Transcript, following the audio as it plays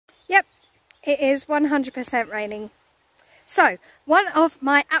It is 100% raining. So, one of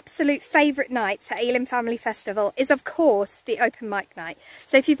my absolute favourite nights at Elim Family Festival is of course the open mic night.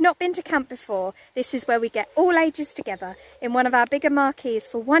 So if you've not been to camp before, this is where we get all ages together in one of our bigger marquees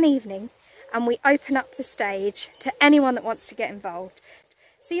for one evening, and we open up the stage to anyone that wants to get involved.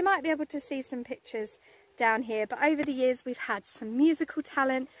 So you might be able to see some pictures down here, but over the years we've had some musical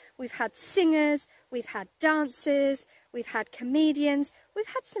talent, we've had singers, we've had dancers, we've had comedians, we've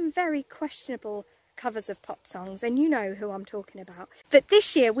had some very questionable covers of pop songs, and you know who I'm talking about. But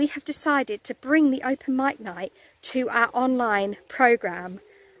this year we have decided to bring the open mic night to our online programme.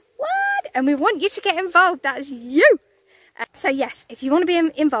 What? And we want you to get involved, that's you! So yes, if you want to be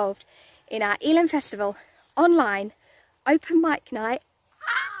involved in our Elim Festival online open mic night,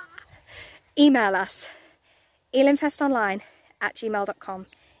 email us elimfestonline@gmail.com,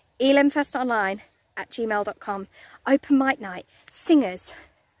 elimfestonline@gmail.com. Open mic night, singers,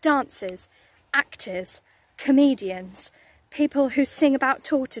 dancers, actors, comedians, people who sing about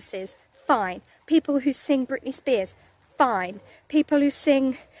tortoises, fine. People who sing Britney Spears, fine. People who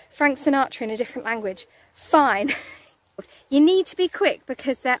sing Frank Sinatra in a different language, fine. You need to be quick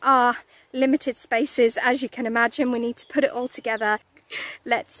because there are limited spaces, as you can imagine. We need to put it all together.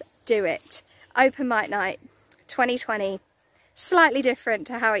 Let's do it. Open mic night 2020, slightly different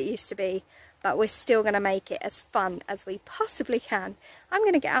to how it used to be, but we're still going to make it as fun as we possibly can. I'm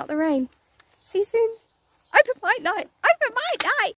going to get out the rain. See you soon. Open mic night. Open mic night.